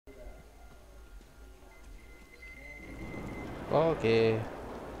Okay.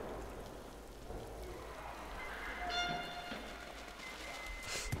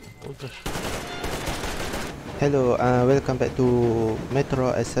 Oh gosh. Hello, welcome back to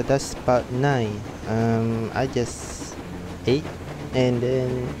Metro Exodus Part 9. I just ate and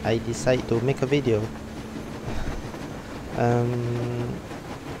then I decide to make a video.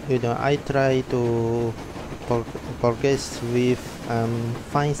 You know, I try to progress with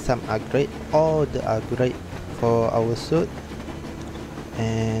find some upgrade, all the upgrade for our suit,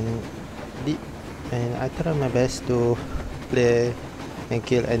 and I try my best to play and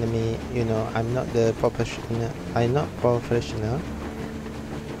kill enemy. You know, I'm not professional.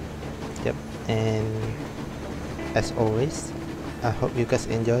 Yep. And as always, I hope you guys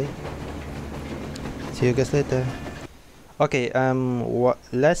enjoy. See you guys later. Okay,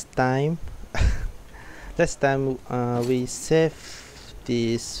 last time we saved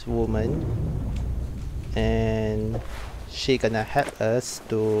this woman and she gonna help us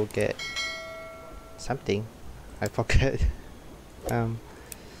to get something. I forget.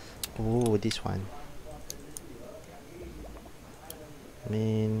 Oh, this one. I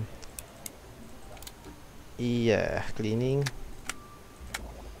mean, yeah, cleaning.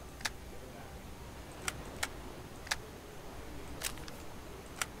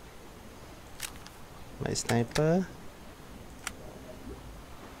 My sniper.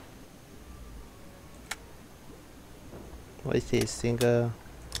 What is this? Single.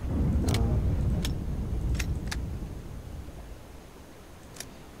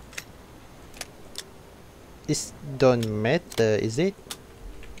 This don't matter, is it?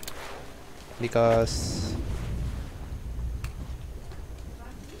 Because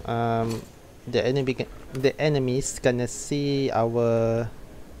the enemies gonna see our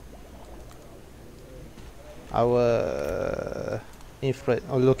infrared.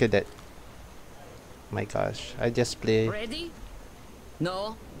 Oh, look at that. My gosh, I just play. Ready?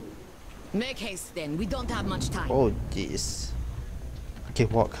 No. Make haste then. We don't have much time. Oh jeez. Okay,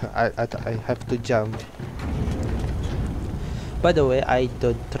 walk. I have to jump. By the way, I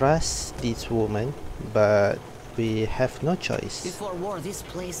don't trust this woman, but we have no choice. Before war, this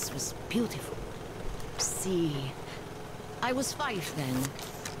place was beautiful. See, I was 5 then.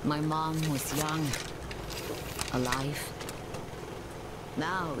 My mom was young, alive.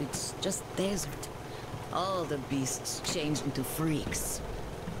 Now it's just desert. All the beasts changed into freaks.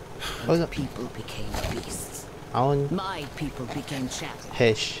 And people became beasts. My people became chattel.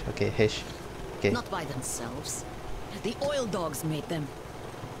 Hesh. Okay, Hesh. Okay. Not by themselves. The oil dogs made them.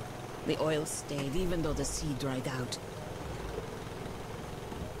 The oil stayed even though the sea dried out.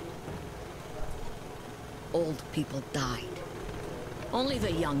 Old people died. Only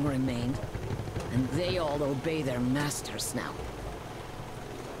the young remained. And they all obey their masters now.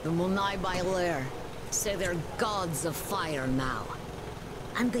 The Munai Bailer say they're gods of fire now.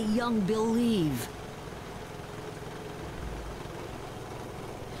 And the young believe.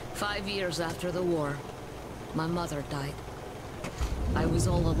 5 years after the war, my mother died. I was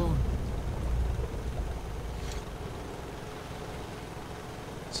all alone.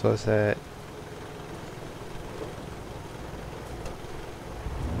 So sad.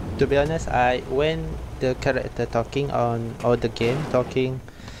 To be honest, when the character talking on or the game talking,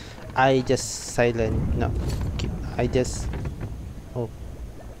 I just silent. No, I just. Oh,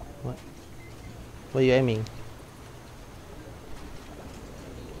 what? What are you aiming?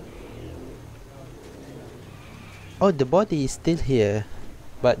 Oh, the body is still here,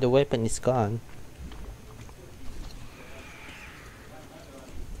 but the weapon is gone.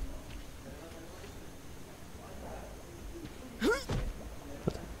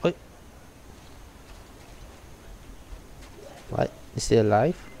 What? What? Is he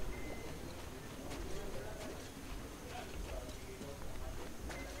alive?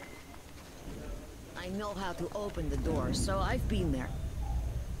 I know how to open the door, so I've been there.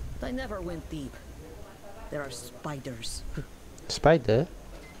 But I never went deep. There are spiders. Spider?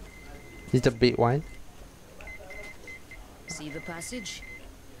 Is the big one? See the passage?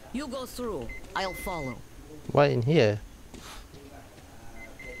 You go through. I'll follow. What in here?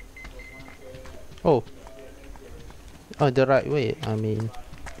 Oh. Oh, the right way. I mean.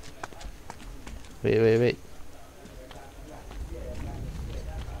 Wait.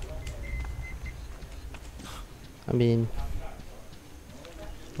 I mean.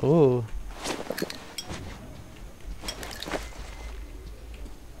 Oh.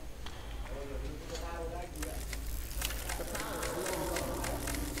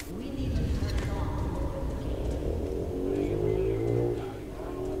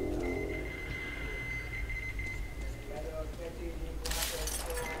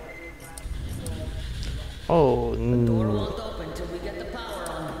 The door won't open.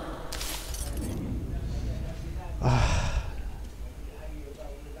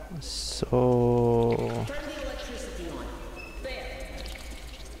 Oh. Turn the electricity on. There.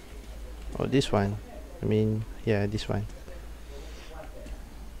 Oh, this one. I mean, yeah, this one.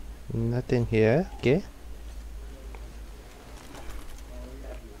 Nothing here. Okay.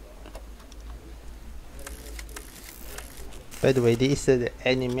 By the way, this is the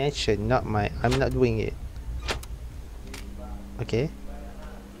animation, not my. I'm not doing it. Okay.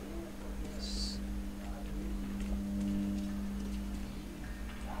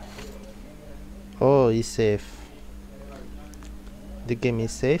 Oh, it's safe. The game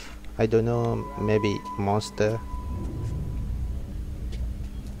is safe. I don't know. Maybe monster.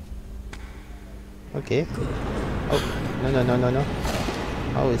 Okay. Oh, no.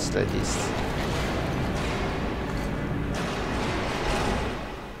 How is like this?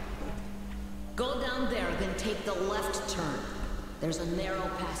 Go down there, then take the left turn. There's a narrow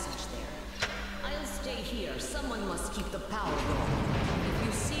passage there. I'll stay here. Someone must keep the power going. If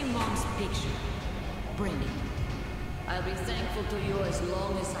you see Mom's picture, bring it. I'll be thankful to you as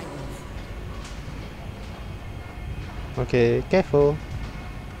long as I live. Okay, careful.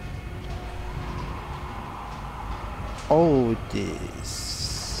 Oh, this.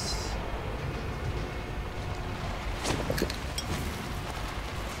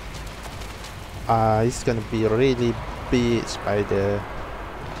 It's gonna be really big spider.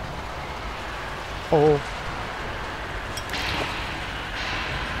 Oh.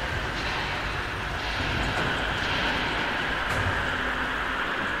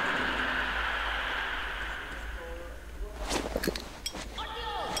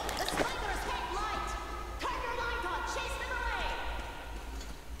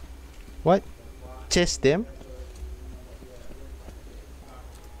 What? Chase them?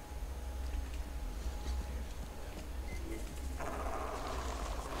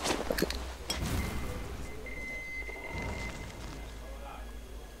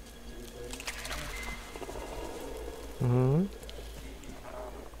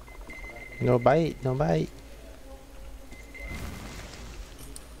 No bite, no bite.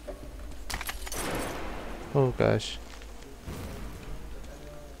 Oh gosh.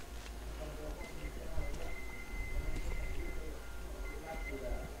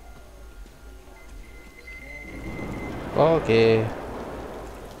 Okay.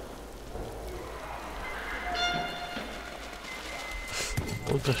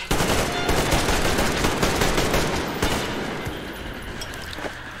 Oh gosh.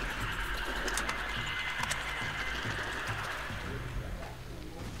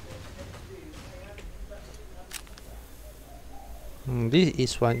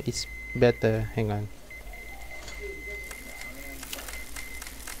 This one is better. Hang on.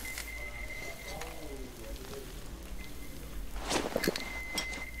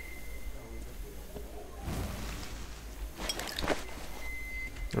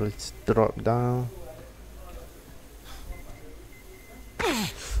 Let's drop down.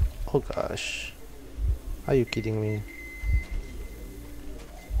 Oh gosh. Are you kidding me?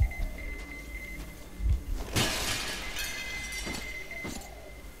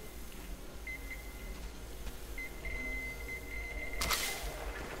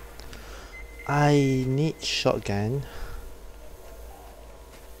 I need shotgun.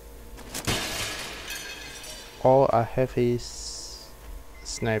 All I have is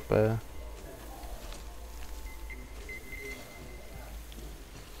sniper.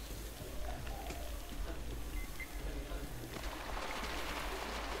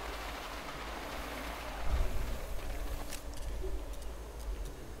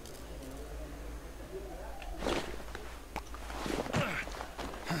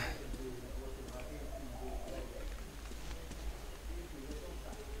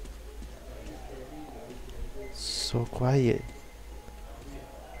 So quiet.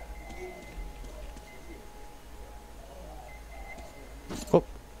 Oh,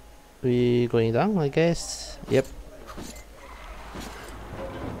 we going down, I guess. Yep.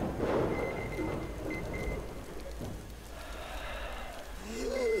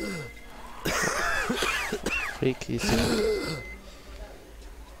 Freak is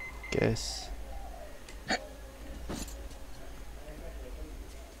guess.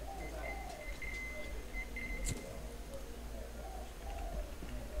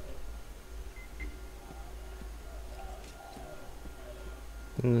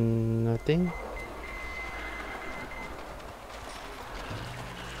 Nothing.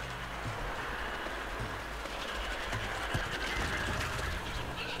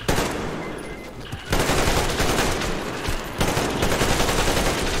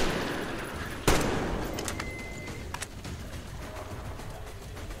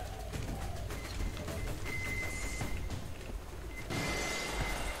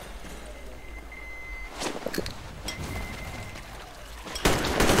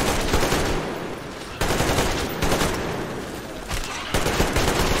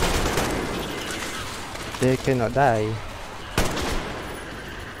 They cannot die.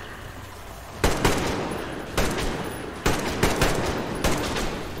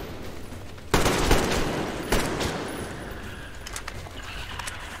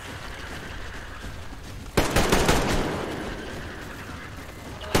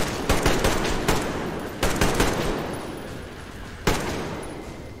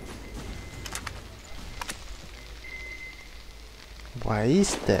 Why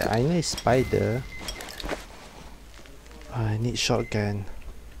is that? I need spider. I need shotgun.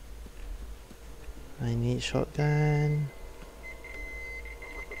 I need shotgun.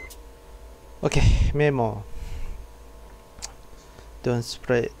 Okay, memo. Don't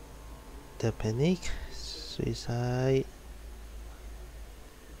spread the panic. Suicide.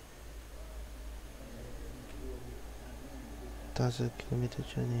 Thousand kilometer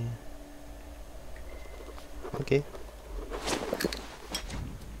journey. Okay.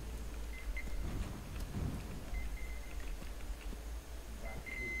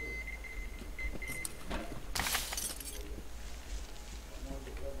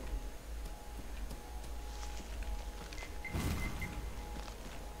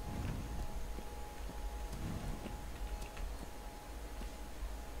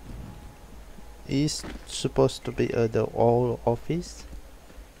 Is supposed to be the old office.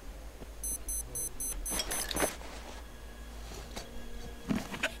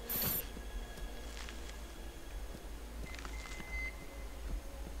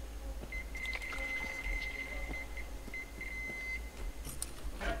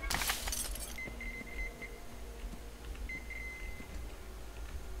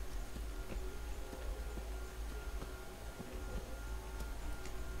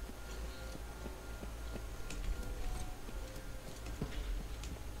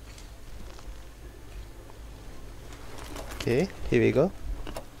 Okay, here we go.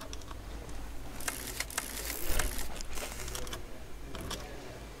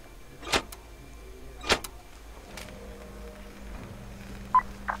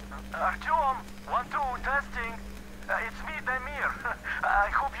 Artyom, 1-2, testing. It's me, Damir. I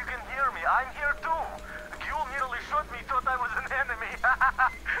hope you can hear me. I'm here too. Gyul nearly shot me, thought I was an enemy.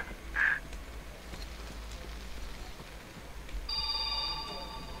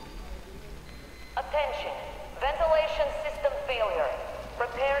 Attention. Ventilation system failure.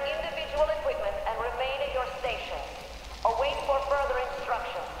 Prepare individual equipment and remain at your stations. Await for further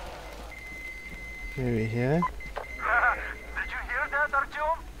instructions. Maybe here. Did you hear that,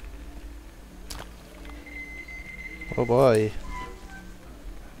 Artyom? Oh boy.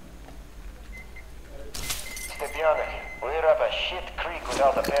 Stepiane, we're up a shit creek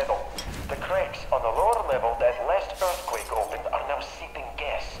without a pedal. The cracks on the lower level that last earthquake opened are now seeping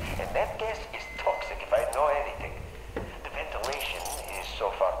gas, and that gas is toxic if I know anything. The ventilation is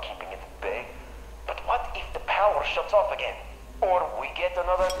so far keeping it at bay, but what if the power shuts off again? Or we get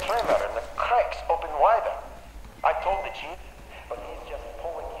another tremor and the cracks open wider? I told the chief, but he's just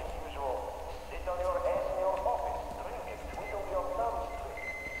pulling his usual sit on your ass in your office, drink and twiddle your thumbs trick.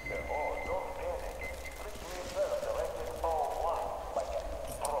 Oh, don't panic. Strictly observe the rest is all one, like a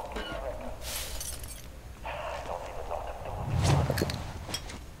broken record. I don't even know what I'm doing anymore.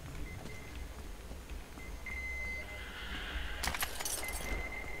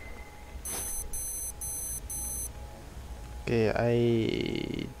 Okay,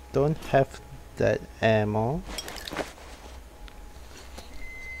 I don't have that ammo.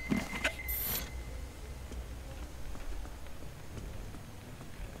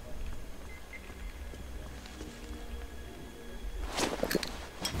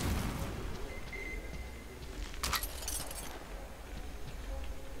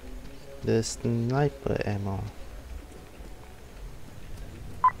 The sniper ammo.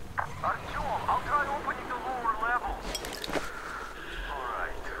 Artyom, I'll try opening the lower levels.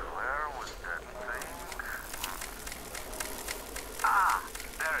 Alright, where was that thing? Ah,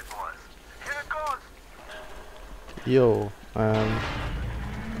 there it was. Here it goes. Yo,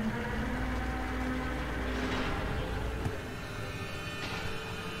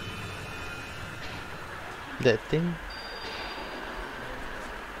 that thing.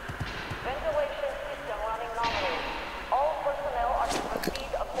 Ventilation system running nominally. All personnel are to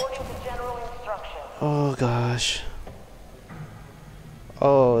proceed according to general instructions. Oh gosh.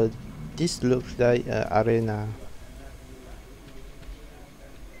 Oh, this looks like an arena.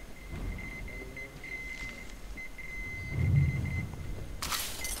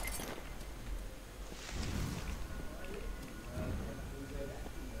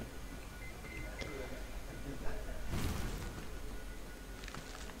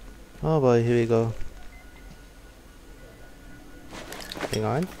 Oh boy, here we go. Hang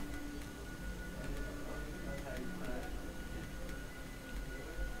on.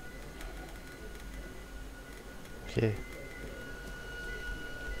 Okay.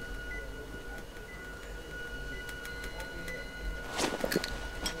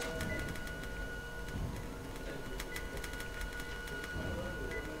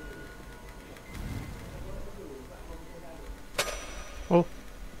 Oh.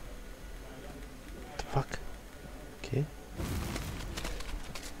 The fuck? Okay.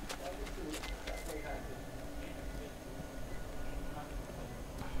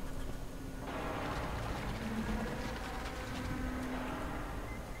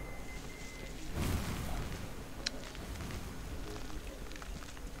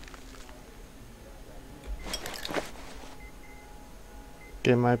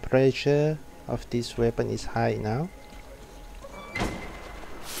 Okay, my pressure of this weapon is high now.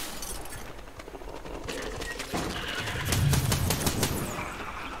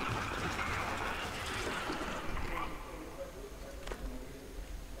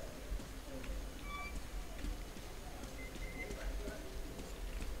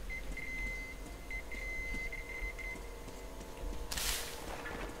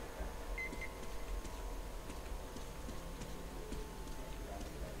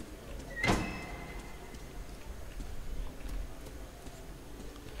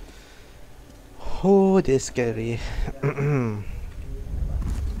 Oh, this is scary.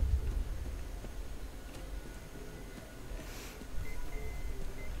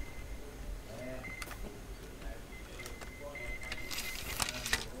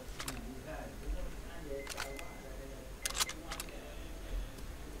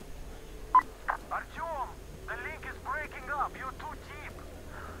 Artyom, the link is breaking up. You're too deep.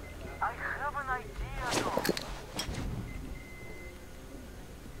 I have an idea, though.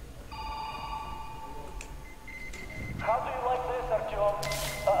 How do you like this, Artyom?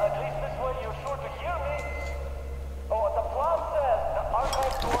 At least this way you're sure to hear me. Oh, the plan says the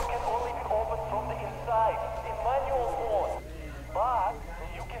archive door can only be opened from the inside, in manual mode. But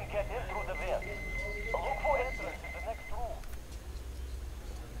you can get in through the vents. Look for entrance in the next room.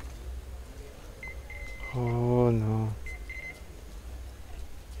 Oh no.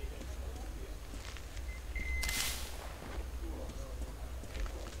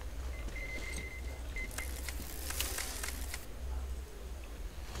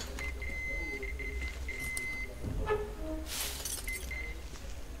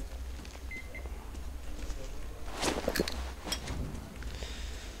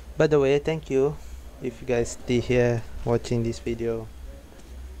 By the way, thank you if you guys still here watching this video.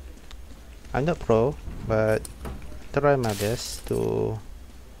 I'm not pro, but try my best to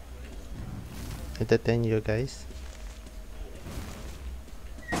entertain you guys.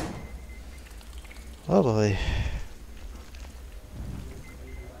 Oh boy.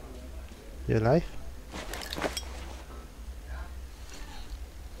 You alive?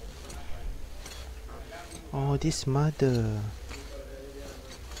 Oh, this mother.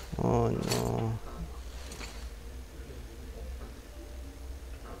 Oh no.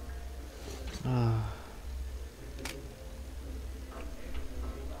 Ah.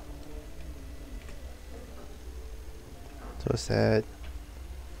 So sad.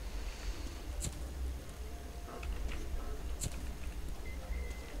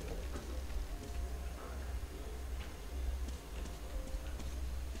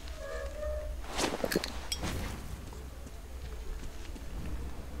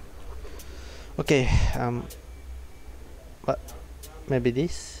 Okay, but maybe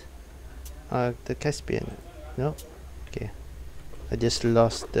this, the Caspian. No, okay. I just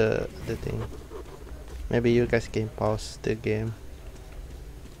lost the thing. Maybe you guys can pause the game.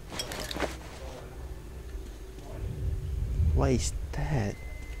 What is that?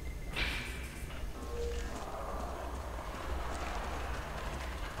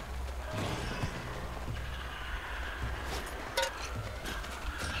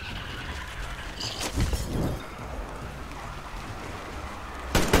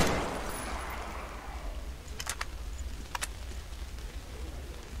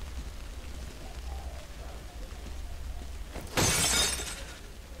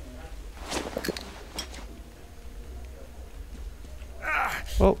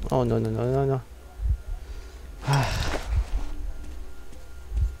 Oh, oh no, no, no, no, no.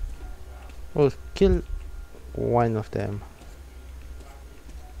 Oh, kill one of them.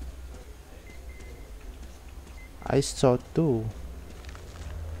 I saw two.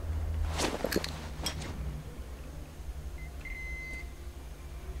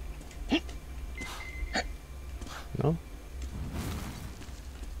 No?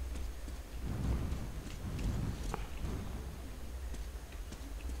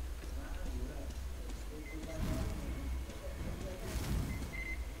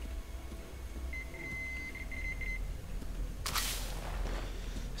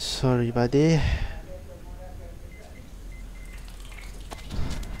 Sorry, buddy.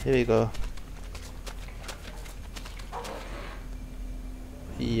 Here we go.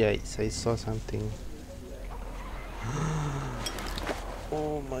 Yikes, I saw something.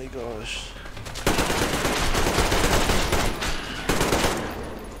 Oh my gosh.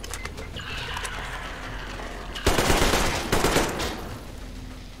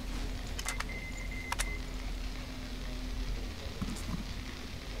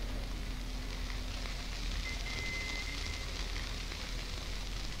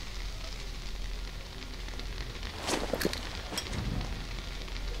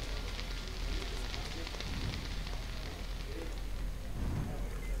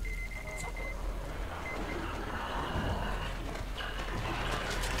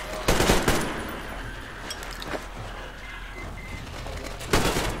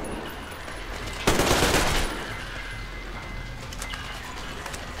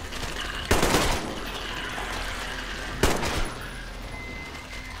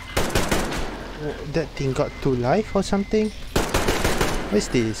 That thing got 2 life or something? What's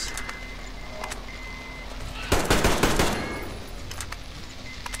this?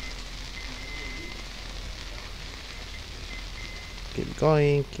 Keep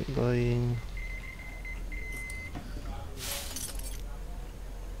going, keep going.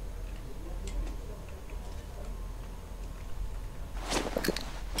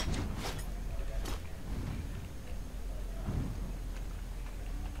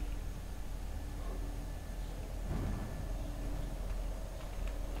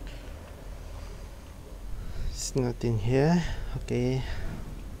 Nothing here. Okay.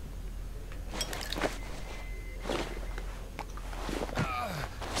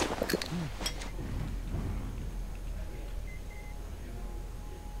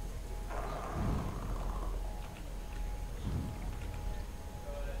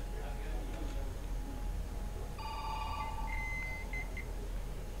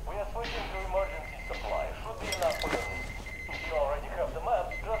 We are switching to emergency supply. Should be enough for you. If you already have the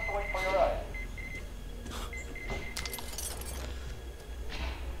map, just wait for your eyes.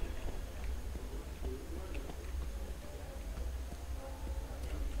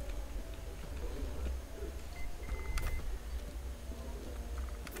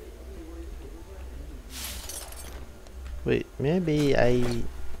 Wait, maybe I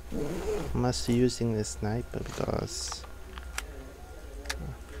must be using the sniper because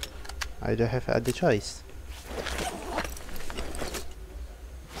I don't have other choice.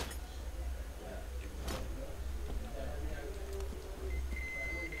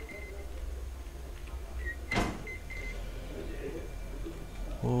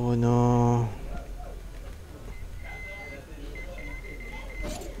 Oh no.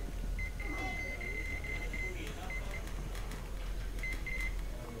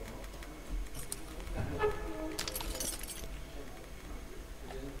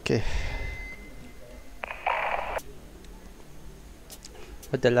 Okay.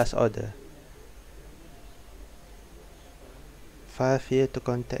 What the last order? 5 here to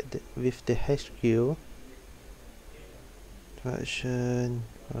contact with the HQ. Action,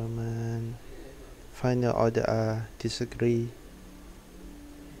 Roman. Final order disagree.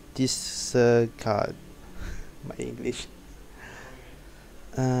 Discard. My English.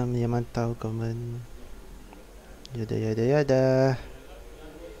 Yang mantau common. Yada yada yada.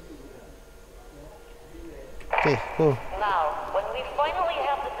 Okay, cool. Now, when we finally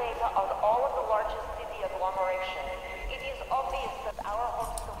have the data on all of the largest city agglomerations, it is obvious that our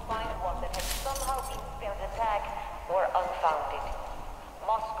hopes to find one that has somehow been spared attack were unfounded.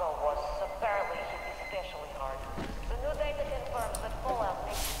 Moscow was apparently hit especially hard. The new data confirms that fallout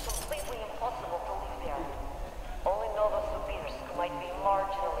makes it completely impossible to live there. Only Novosibirsk might be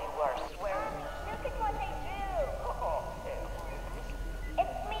marginally worse, where... Look at what they do!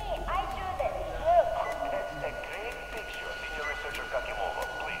 It's me, I do this, look! That's a great picture. Senior researcher Kakimova,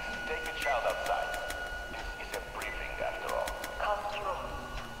 please take a child outside. This is a briefing after all.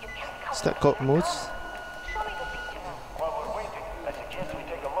 You can't come Is that called moose? Show me the picture. While we're waiting, I suggest we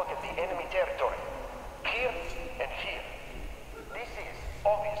take a look at the enemy territory. Here and here. This is,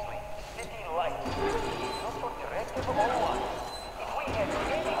 obviously, city lights. Not for directive or what. If we had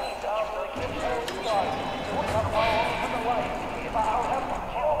enemies out like this whole sky, we would have all over the lights. I'll have to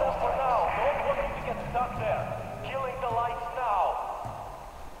kill them for now. Don't want them to get stuck there. Killing the lights now.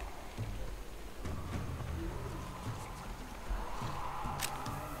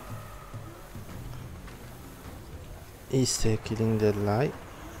 Is they killing the light?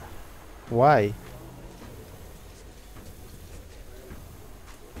 Why?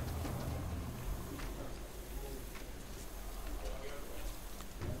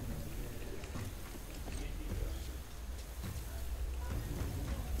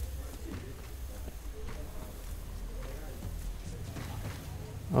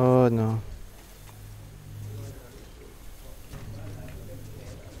 no.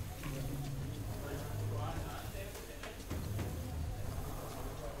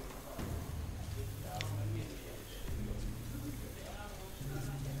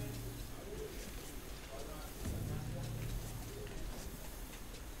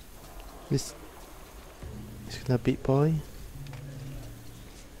 This is gonna big boy.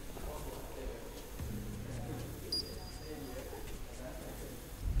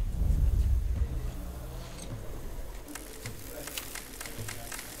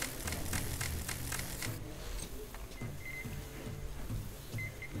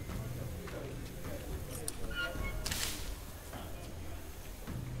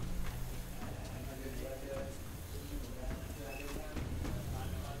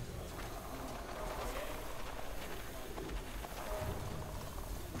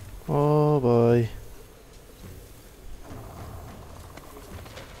 Oh boy.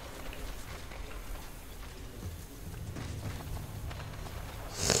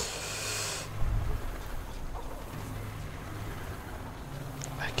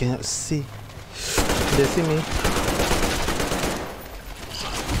 I cannot see. They see me.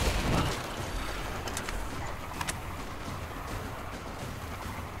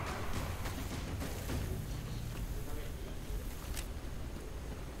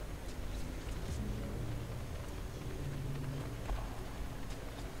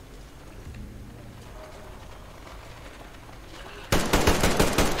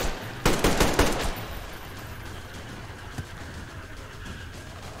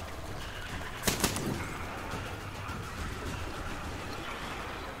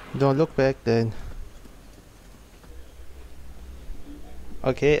 Don't look back then.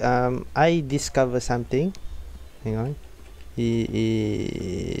 Okay, I discovered something. Hang on. He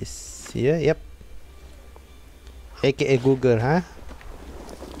is here, yep. AKA Google, huh?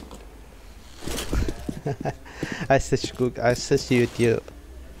 I searched Google, I searched YouTube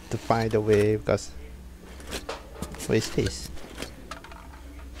to find a way because what is this?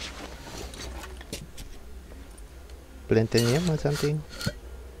 Plantanium or something?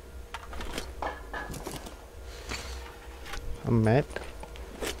 A map.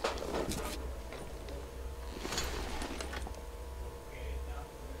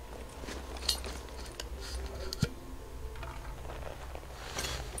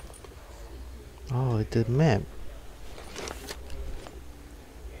 Oh, the map.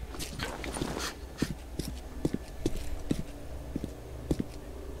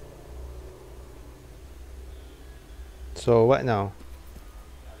 So what now?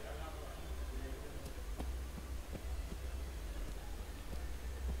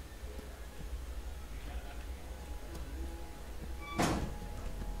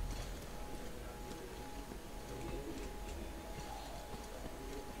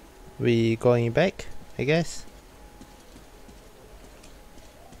 We going back, I guess.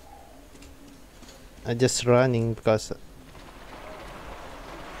 I'm just running because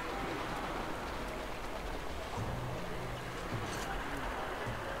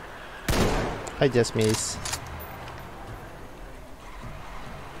I just missed.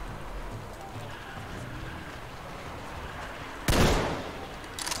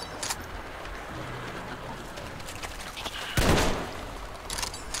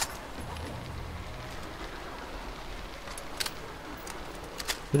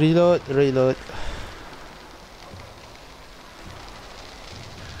 Reload, reload.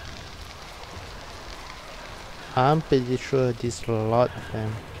 I'm pretty sure there's a lot of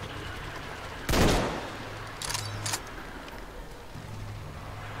them.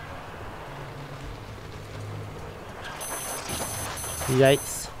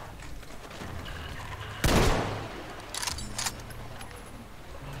 Yikes.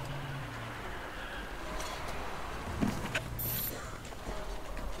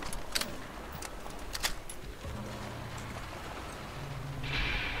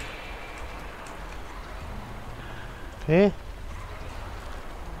 Okay.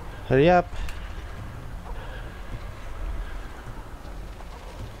 Hurry up.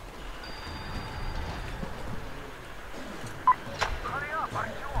 Hurry up,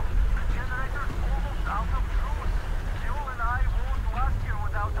 Artyom. The generator's almost out of juice. Fuel and I won't last here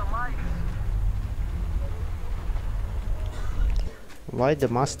without the lights. Why the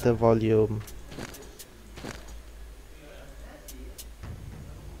master volume?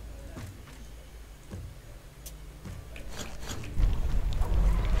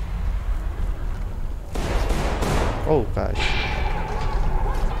 Oh gosh.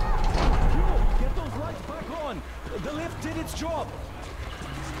 Get those lights back on! The lift did its job!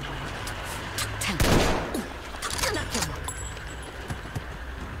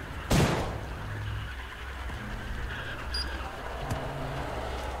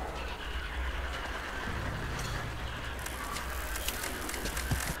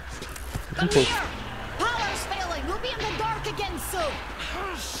 Come here! Power's failing! We'll be in the dark again soon!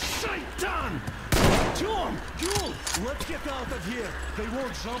 Shaitan! John! Jewel! Let's get out of here! They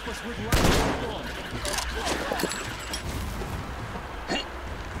won't jump us with lights on!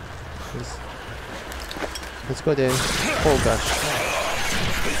 Let's go there. Oh gosh.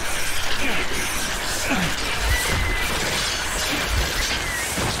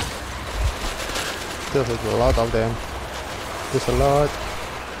 There's a lot of them. There's a lot.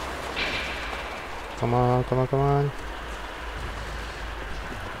 Come on, come on, come on.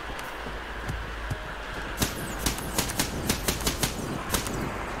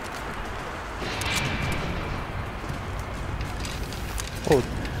 Oh,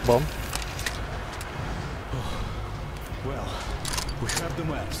 bomb. Well, we have the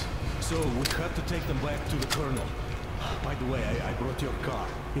maps, so we have to take them back to the Colonel. By the way, I brought your car.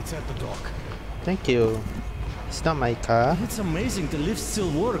 It's at the dock. Thank you. It's not my car. It's amazing the lift still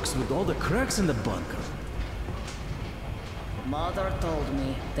works with all the cracks in the bunker. Mother told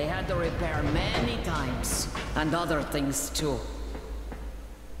me they had to repair many times, and other things too.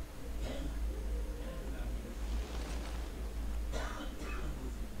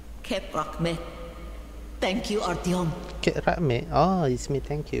 Ketrakme. Thank you, Artyom. Me. Oh, it's me.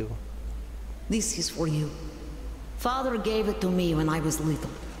 Thank you. This is for you. Father gave it to me when I was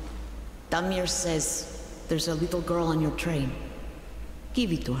little. Damir says there's a little girl on your train.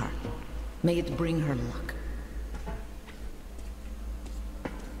 Give it to her. May it bring her luck.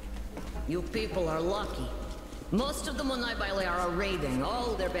 You people are lucky. Most of the Monai Baile are raiding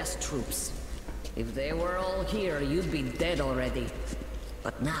all their best troops. If they were all here, you'd be dead already.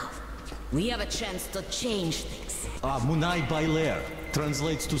 But now, we have a chance to change things. Munai Bailer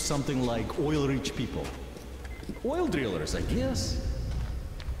translates to something like oil-rich people. Oil drillers, I guess.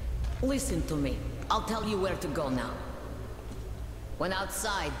 Listen to me. I'll tell you where to go now. When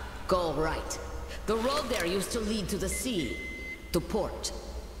outside, go right. The road there used to lead to the sea, to port.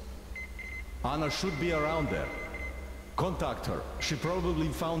 Anna should be around there. Contact her. She probably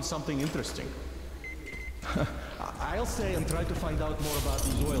found something interesting. I'll stay and try to find out more about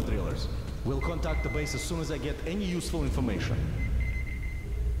these oil drillers. We'll contact the base as soon as I get any useful information.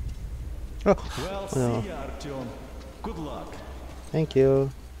 Oh, Well, no. see ya, Artyom. Good luck. Thank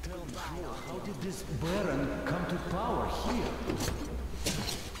you. Tell me, how did this Baron come to power here?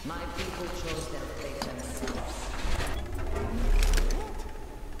 My people chose their fate themselves.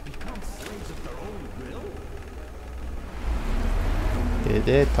 Become slaves of their own will? Okay,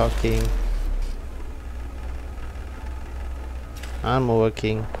 they're talking. I'm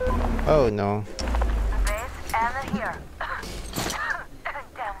working. Oh no. Base, Anna here.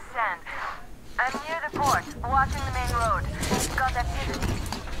 Damn sand. I'm near the port, watching the main road. Got activity.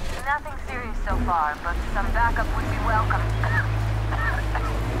 Nothing serious so far, but some backup would be welcome.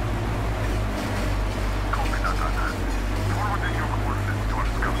 Copy that, Anna. Forwarding your coordinates to our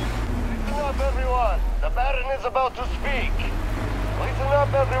scouts. Listen up, everyone. The Baron is about to speak. Listen up,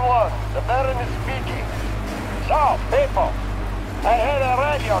 everyone. The Baron is speaking. So, people, I had a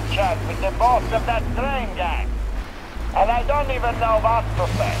radio chat with the boss of that train gang. And I don't even know what to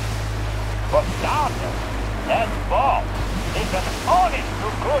say. For starters, that boss is an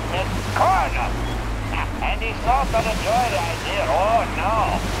honest-to-goodness colonel. And he's not on a joyride here, oh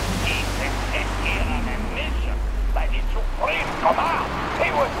no. He's been sent here on a mission by the Supreme Command. He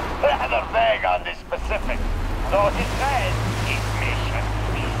was rather vague on the specifics, though he says his mission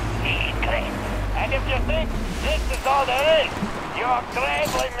is secret. And if you think this is all there is, you're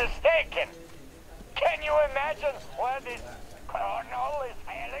gravely mistaken. Can you imagine where this colonel is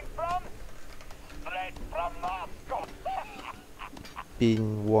hailing from? Straight from Moscow.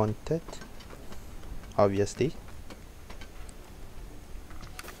 Being wanted. Obviously.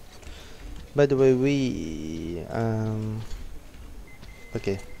 By the way, we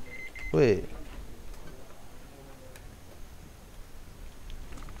okay. Wait.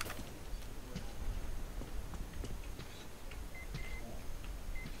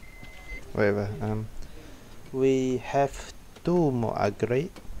 Whatever. We have 2 more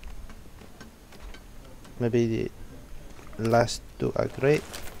upgrade. Maybe the last 2 upgrade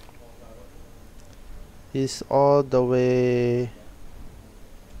is all the way.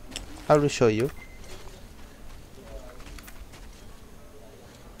 I will show you.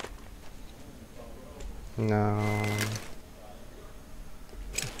 Now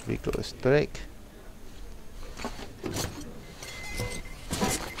we go straight.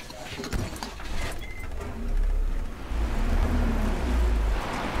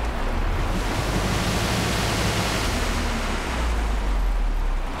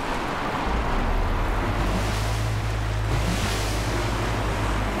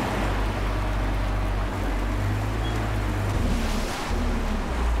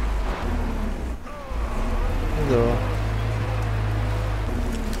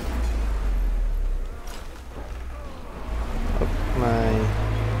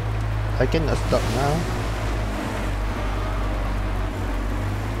 I cannot stop now.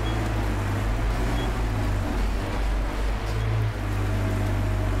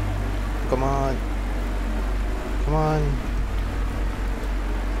 Come on. Come on.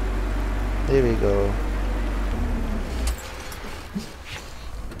 There we go.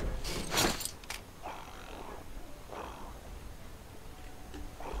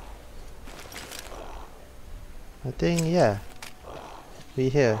 I think, yeah. We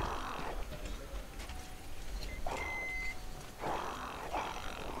here.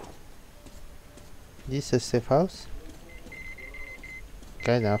 This is a safe house?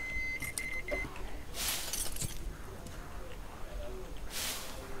 Kind of.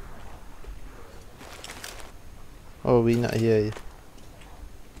 Oh, we not here.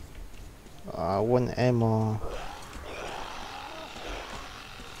 One ammo.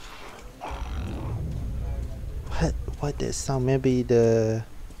 What that sound? Maybe the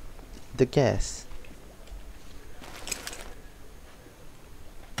gas.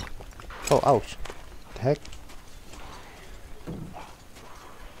 Oh, ouch. What the heck?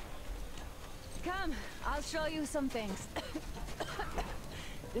 Come, I'll show you some things.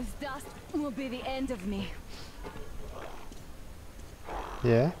 This dust will be the end of me.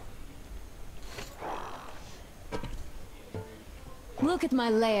 Yeah. Look at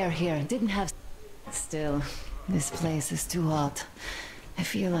my lair here. Didn't have... Still, this place is too hot. I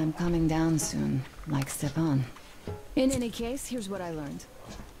feel I'm coming down soon, like Stepan. In any case, here's what I learned.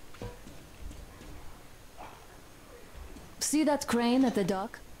 See that crane at the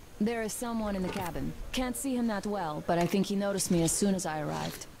dock? There is someone in the cabin. Can't see him that well, but I think he noticed me as soon as I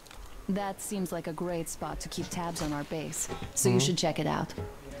arrived. That seems like a great spot to keep tabs on our base, so you should check it out.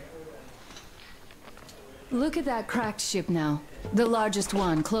 Look at that cracked ship now. The largest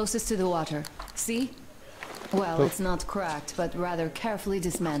one, closest to the water. See? Well, it's not cracked, but rather carefully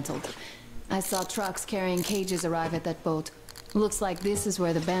dismantled. I saw trucks carrying cages arrive at that boat. Looks like this is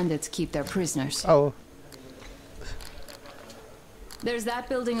where the bandits keep their prisoners. Oh. There's that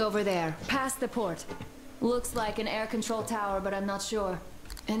building over there, past the port. Looks like an air control tower, but I'm not sure.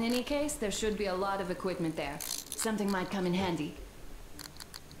 In any case, there should be a lot of equipment there. Something might come in handy.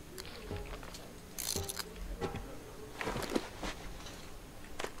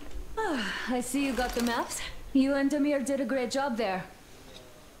 I see you got the maps. You and Amir did a great job there.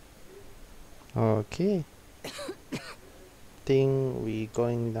 Okay. Think we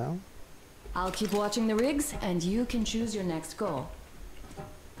going down? I'll keep watching the rigs, and you can choose your next goal.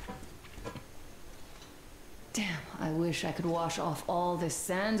 Damn, I wish I could wash off all this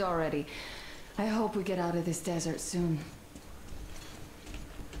sand already. I hope we get out of this desert soon.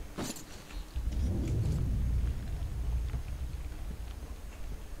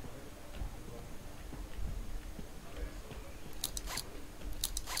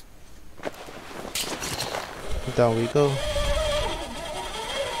 Down we go.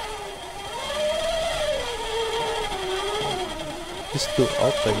 It's too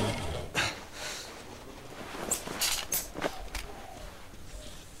open.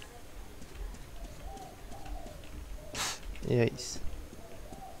 Yes.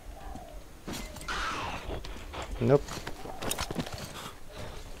 Nope.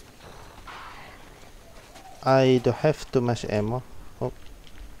 I don't have too much ammo. Oh.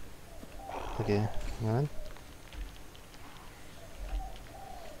 Okay, hang on.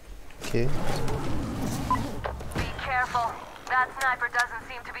 Okay. Be careful. That sniper doesn't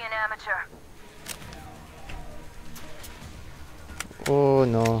seem to be an amateur. Oh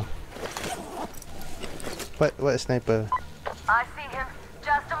no. What sniper? I see him.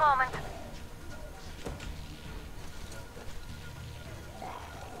 Just a moment.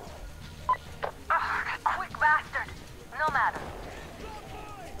 Ugh, quick bastard. No matter.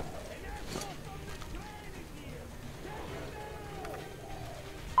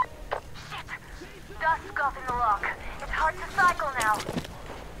 Shit! Dust got in the lock. It's hard to cycle now.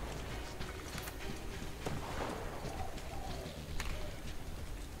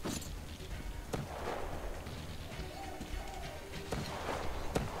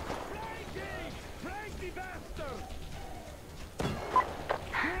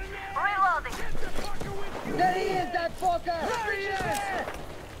 Reloading. There he is, that fucker! There he is!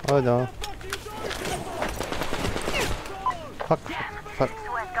 Oh no. Fuck. Fuck.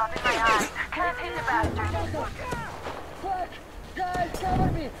 Sweat got in my eyes. Can't hit the bastard. Fuck! Guys,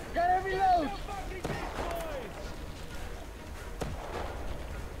 cover me! Gotta reload!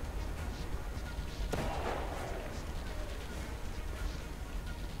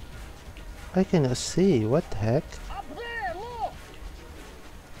 I cannot see. What the heck? Up there, look!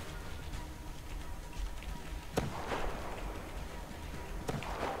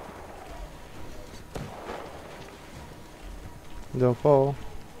 Don't fall.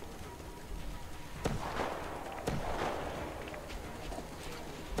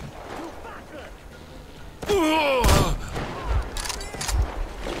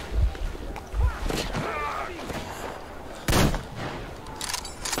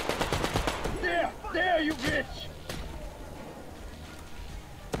 There, you bitch!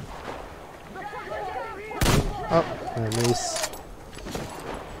 Oh, I missed.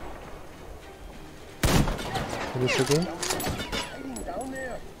 This again? Down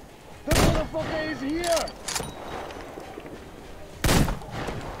there! The motherfucker is here!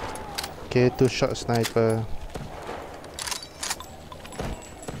 Okay, 2-shot sniper.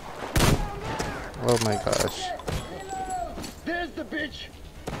 Oh my gosh. There's the bitch!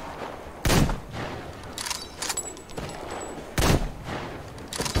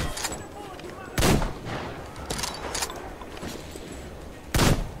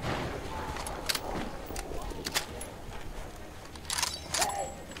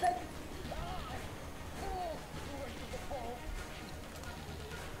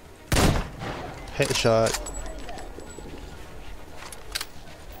 Headshot.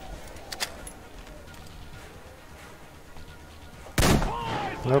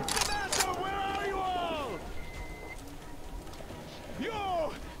 Nope. Where are you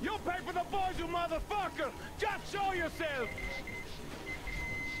all? You pay for the boys, you motherfucker! Just show yourself!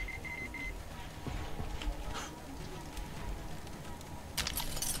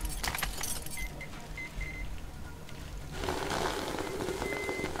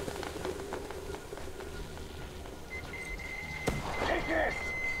 Take this!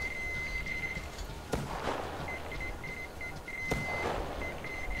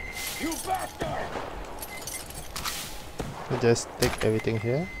 You bastard! Just take everything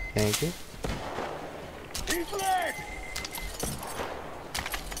here. Thank you. He's lit!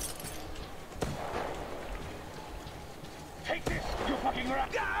 Take this, you fucking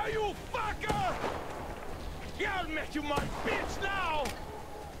rat! Ah, you fucker! Yeah, I'll make you my bitch now!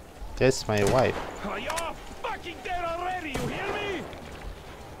 That's my wife. Oh, you're fucking dead already, you hear me?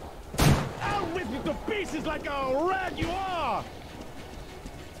 I'll rip you to pieces like a rat you are!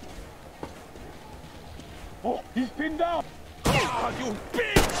 Oh, he's pinned down! Oh, you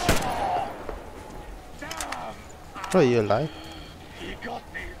bitch! Damn! Oh, you alive? He got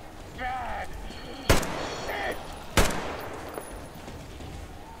me bad! Shit!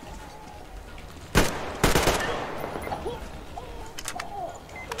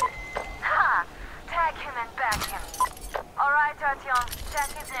 Ha! Tag him and back him. Alright, Artyom, check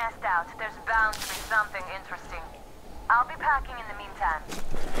his nest out. There's bound to be something interesting. I'll be packing in the meantime.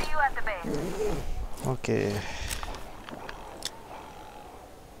 See you at the base. Okay.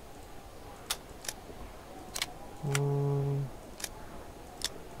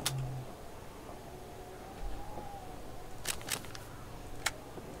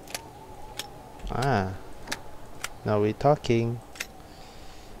 Ah, now we're talking.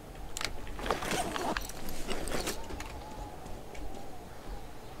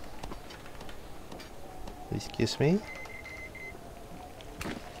 Excuse me.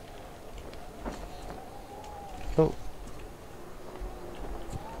 Oh.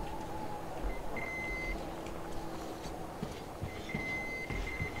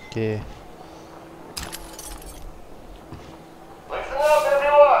 Okay. Listen up,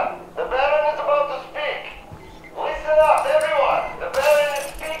 everyone! The Baron is about to speak! Listen up, everyone! The Baron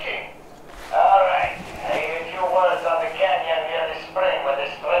is speaking! Alright, I hear a few words on the canyon near the spring where the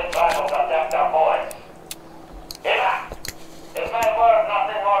stray tribals attacked our boys. Yeah! If I were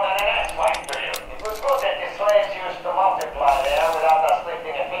nothing more than an ass fight to you, it was good that the slaves used to multiply there without us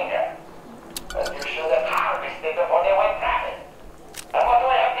lifting a finger. But you should have harvested before they went rabid. And what do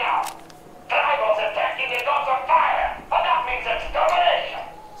we have now? Tribals attacking the gods of fire! And that means extermination!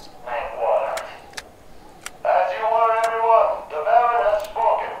 Man, what? As you were, everyone, the Baron has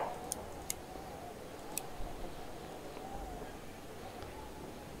spoken.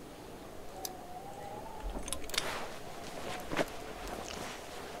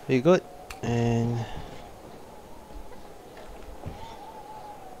 We good. And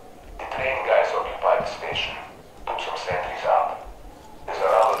The train guys occupy the station. Put some sentries out. There's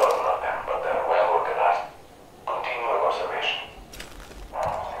around a dozen of them, but they're well organized. Continue with observation.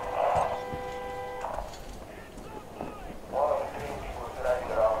 One of the train people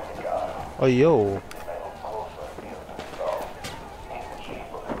dragging around the car. oh yo. I look closer and feel to the south. In the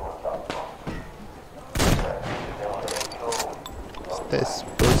shape of the road up front. They want to let go. Is that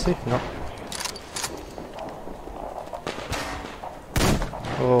explosive? No.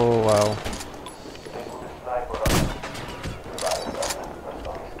 Oh wow.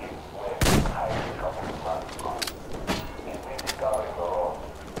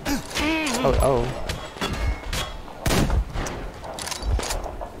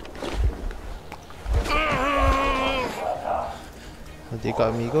 they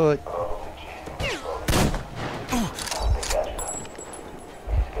got me good. Oh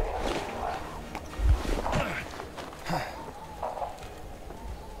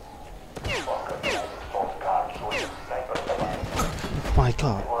my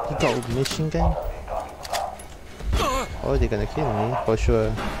god, he got a machine gun? Oh, they're gonna kill me, for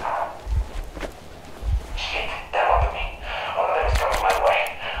sure. Shit, they're onto me. One of them is coming my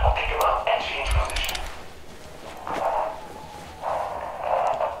way. I'll pick him up and change position.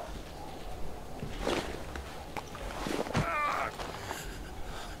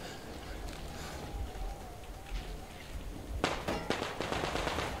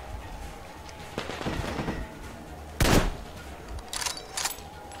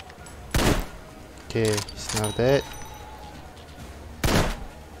 Okay, he's now dead.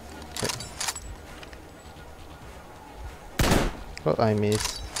 Okay. Oh, I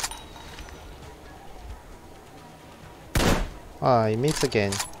missed. Oh, I missed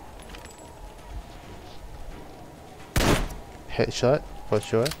again. Headshot, for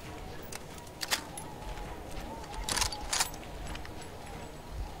sure.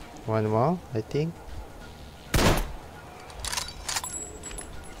 One more, I think.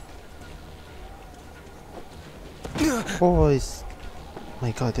 Oh, it's...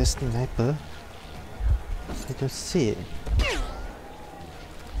 my god, there's sniper. I don't see it.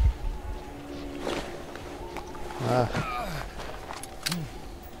 Ah.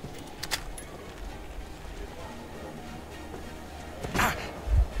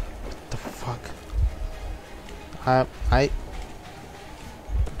 What the fuck? I...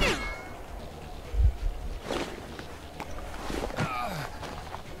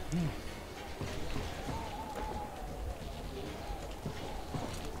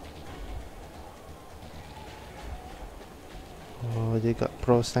 Oh, they got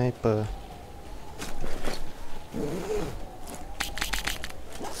pro sniper.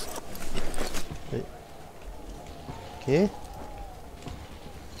 Okay.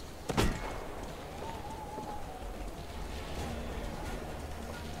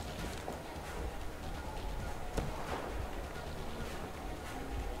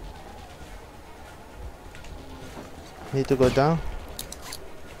 Need to go down.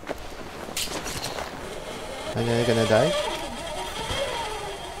 And then you're gonna die.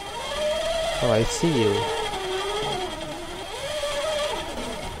 Oh, I see you.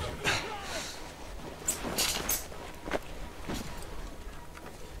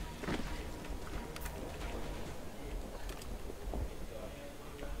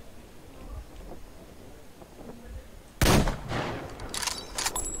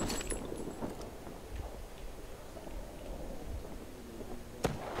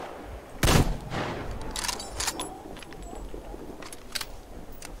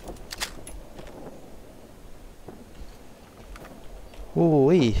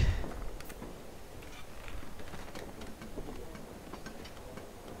 Ooh-wee.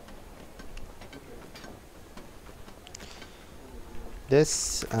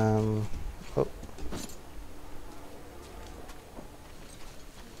 This oh.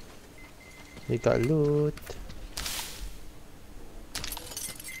 We got loot.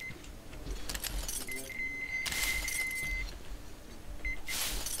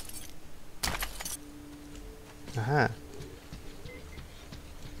 Aha.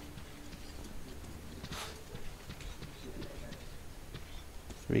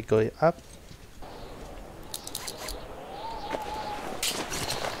 We go up.